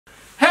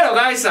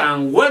Hello guys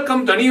and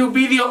welcome to a new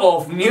video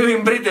of New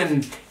in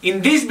Britain.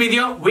 In this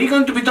video we're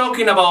going to be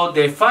talking about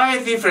the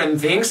 5 different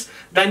things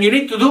that you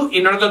need to do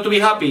in order to be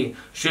happy.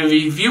 So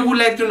if you would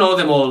like to know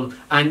them all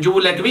and you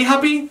would like to be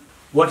happy,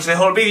 watch the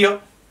whole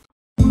video.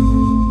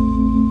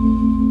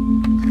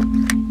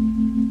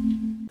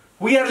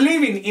 We are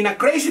living in a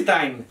crazy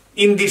time.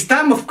 In this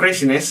time of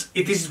craziness,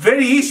 it is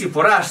very easy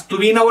for us to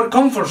be in our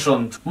comfort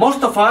zone.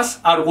 Most of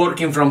us are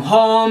working from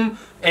home.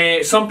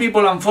 Some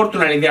people,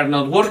 unfortunately, they are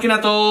not working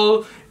at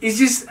all. It's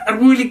just a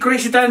really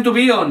crazy time to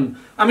be on.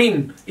 I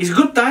mean, it's a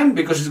good time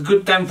because it's a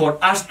good time for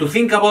us to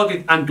think about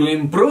it and to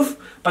improve,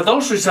 but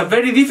also it's a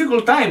very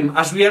difficult time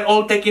as we are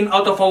all taken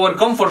out of our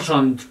comfort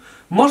zone.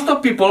 Most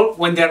of people,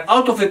 when they are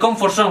out of the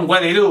comfort zone,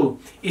 what they do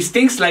is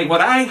things like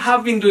what I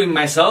have been doing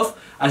myself,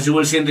 as you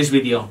will see in this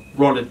video.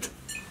 Roll it.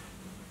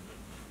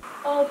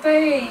 Oh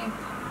babe,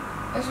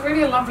 it's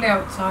really lovely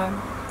outside.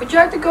 Would you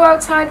like to go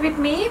outside with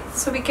me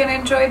so we can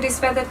enjoy this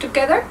weather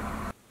together?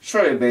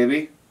 Sorry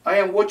baby, I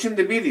am watching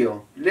the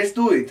video. Let's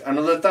do it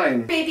another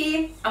time.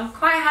 Baby, I'm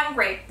quite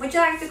hungry. Would you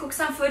like to cook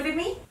some food with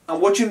me? I'm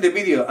watching the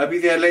video, I'll be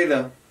there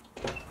later.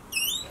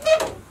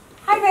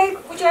 Hi babe,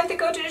 would you like to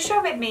go to the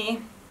shop with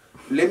me?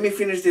 Let me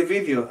finish the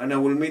video and I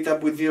will meet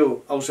up with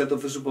you outside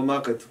of the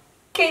supermarket.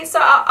 Okay, so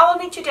I'll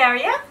meet you there,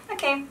 yeah?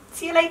 Okay,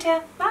 see you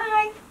later.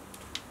 Bye.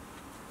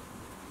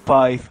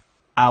 5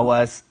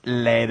 hours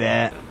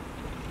later.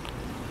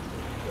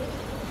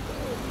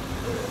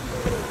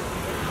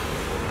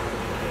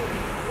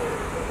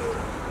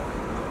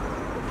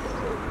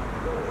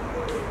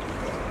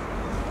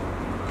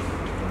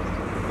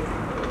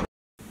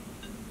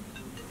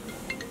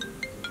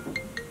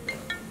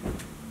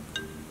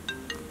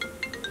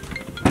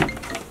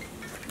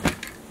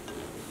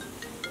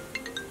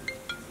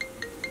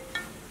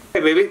 Hey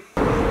baby.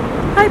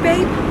 Hi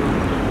babe.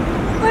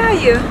 Where are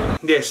you?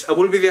 Yes, I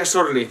will be there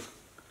shortly.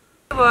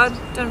 What?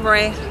 Don't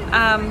worry.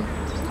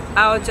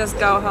 I'll just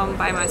go home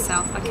by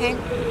myself, okay?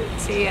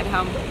 See you at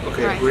home.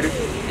 Okay, right. ready?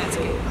 That's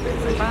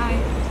okay.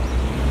 Bye.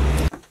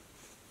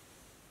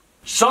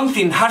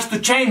 Something has to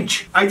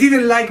change. I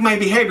didn't like my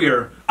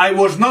behavior. I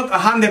was not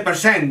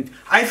 100%.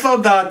 I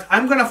thought that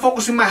I'm gonna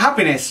focus on my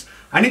happiness.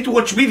 I need to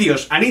watch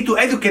videos, I need to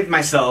educate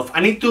myself,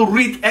 I need to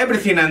read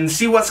everything and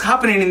see what's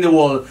happening in the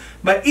world.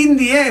 But in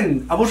the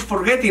end, I was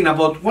forgetting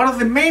about one of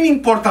the main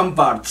important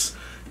parts.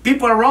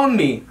 People around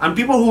me, and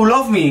people who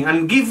love me,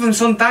 and give them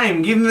some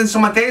time, give them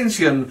some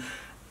attention.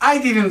 I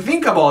didn't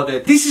think about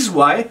it. This is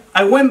why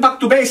I went back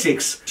to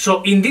basics.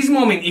 So in this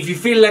moment, if you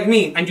feel like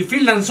me, and you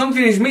feel that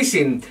something is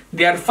missing,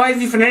 there are 5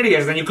 different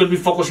areas that you could be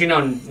focusing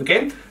on,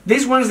 okay?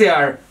 These ones, they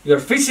are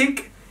your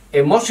physical,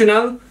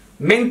 emotional,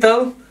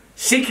 mental,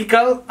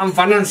 psychical and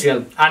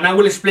financial, and I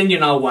will explain you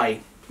now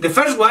why. The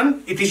first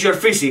one, it is your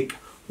physique.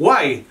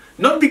 Why?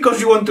 Not because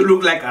you want to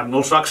look like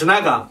Arnold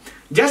Schwarzenegger,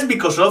 just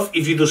because of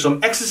if you do some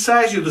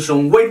exercise, you do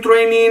some weight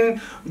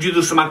training, you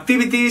do some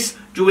activities,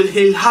 you will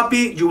feel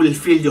happy, you will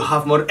feel you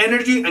have more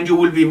energy and you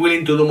will be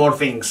willing to do more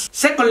things.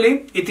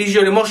 Secondly, it is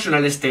your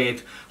emotional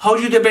state. How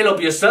you develop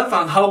yourself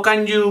and how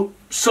can you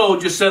show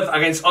yourself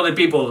against other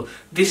people.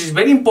 This is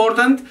very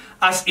important,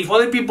 as if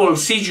other people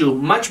see you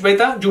much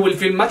better, you will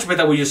feel much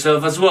better with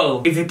yourself as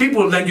well. If the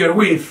people that you're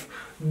with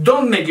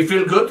don't make you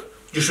feel good,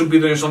 you should be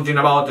doing something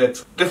about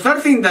it. The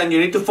third thing that you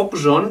need to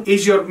focus on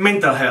is your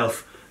mental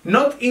health.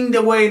 Not in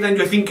the way that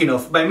you're thinking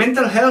of. By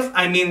mental health,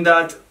 I mean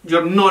that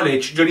your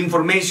knowledge, your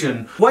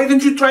information. Why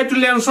don't you try to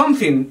learn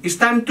something? It's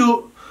time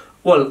to...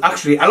 Well,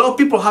 actually, a lot of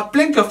people have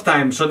plenty of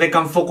time, so they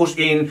can focus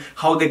in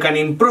how they can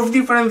improve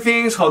different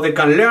things, how they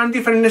can learn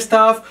different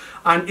stuff,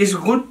 and it's a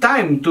good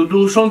time to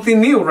do something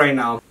new right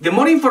now. The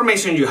more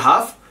information you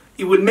have,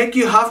 it will make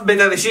you have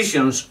better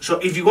decisions. So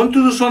if you want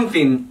to do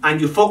something and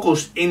you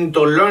focus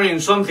into learning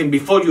something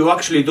before you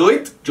actually do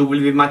it, you will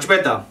be much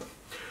better.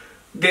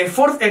 The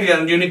fourth area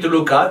that you need to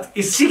look at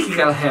is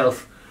psychical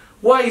health.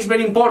 Why is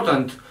very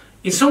important?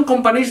 In some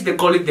companies they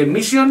call it the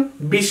mission,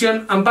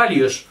 vision and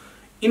values.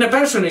 In a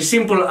person it's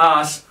simple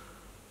as,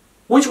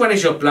 which one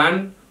is your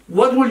plan?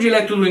 What would you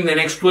like to do in the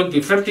next 20,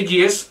 30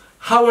 years?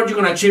 How are you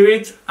going to achieve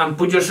it? And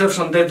put yourself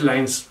some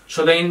deadlines,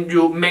 so then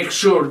you make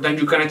sure that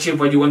you can achieve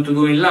what you want to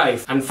do in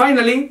life. And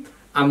finally,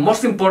 and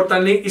most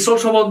importantly, it's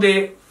also about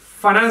the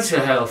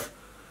financial health.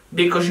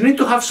 Because you need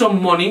to have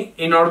some money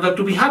in order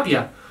to be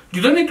happier.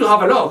 You don't need to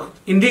have a lot.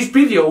 In this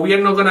video, we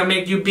are not going to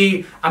make you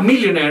be a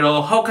millionaire,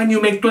 or how can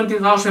you make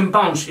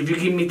 £20,000 if you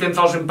give me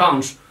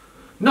 £10,000.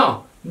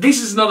 No,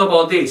 this is not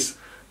about this.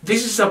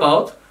 This is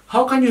about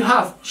how can you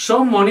have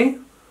some money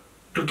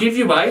to give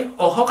you by,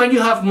 or how can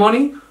you have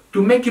money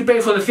to make you pay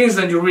for the things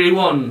that you really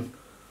want.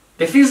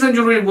 The things that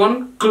you really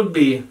want could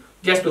be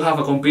just to have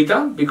a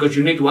computer, because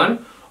you need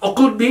one, or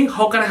could be,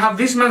 how can I have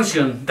this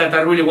mansion that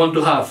I really want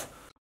to have?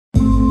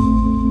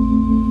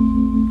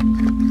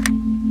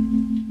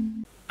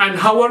 And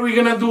how are we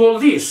gonna do all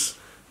this?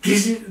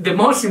 This is the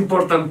most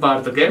important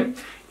part, okay?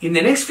 In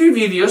the next few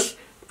videos,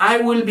 I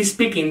will be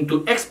speaking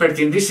to experts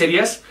in these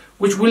areas,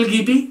 which will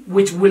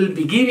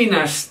be giving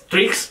us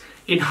tricks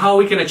in how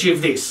we can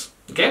achieve this,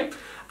 okay?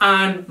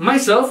 And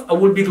myself, I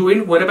will be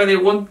doing whatever they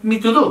want me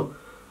to do.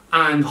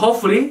 and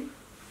hopefully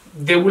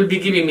they will be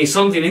giving me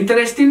something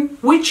interesting,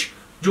 which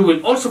you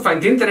will also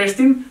find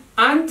interesting,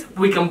 and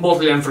we can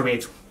both learn from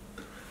it.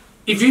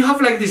 If you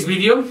have liked this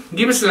video,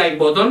 give us a like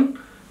button,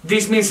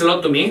 this means a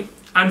lot to me.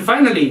 And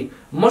finally,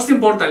 most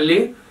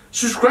importantly,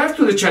 subscribe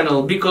to the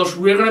channel, because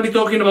we're gonna be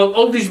talking about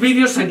all these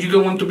videos and you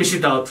don't want to miss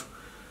it out.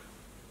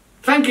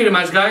 Thank you very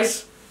much,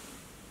 guys.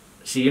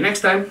 See you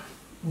next time.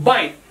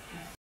 Bye!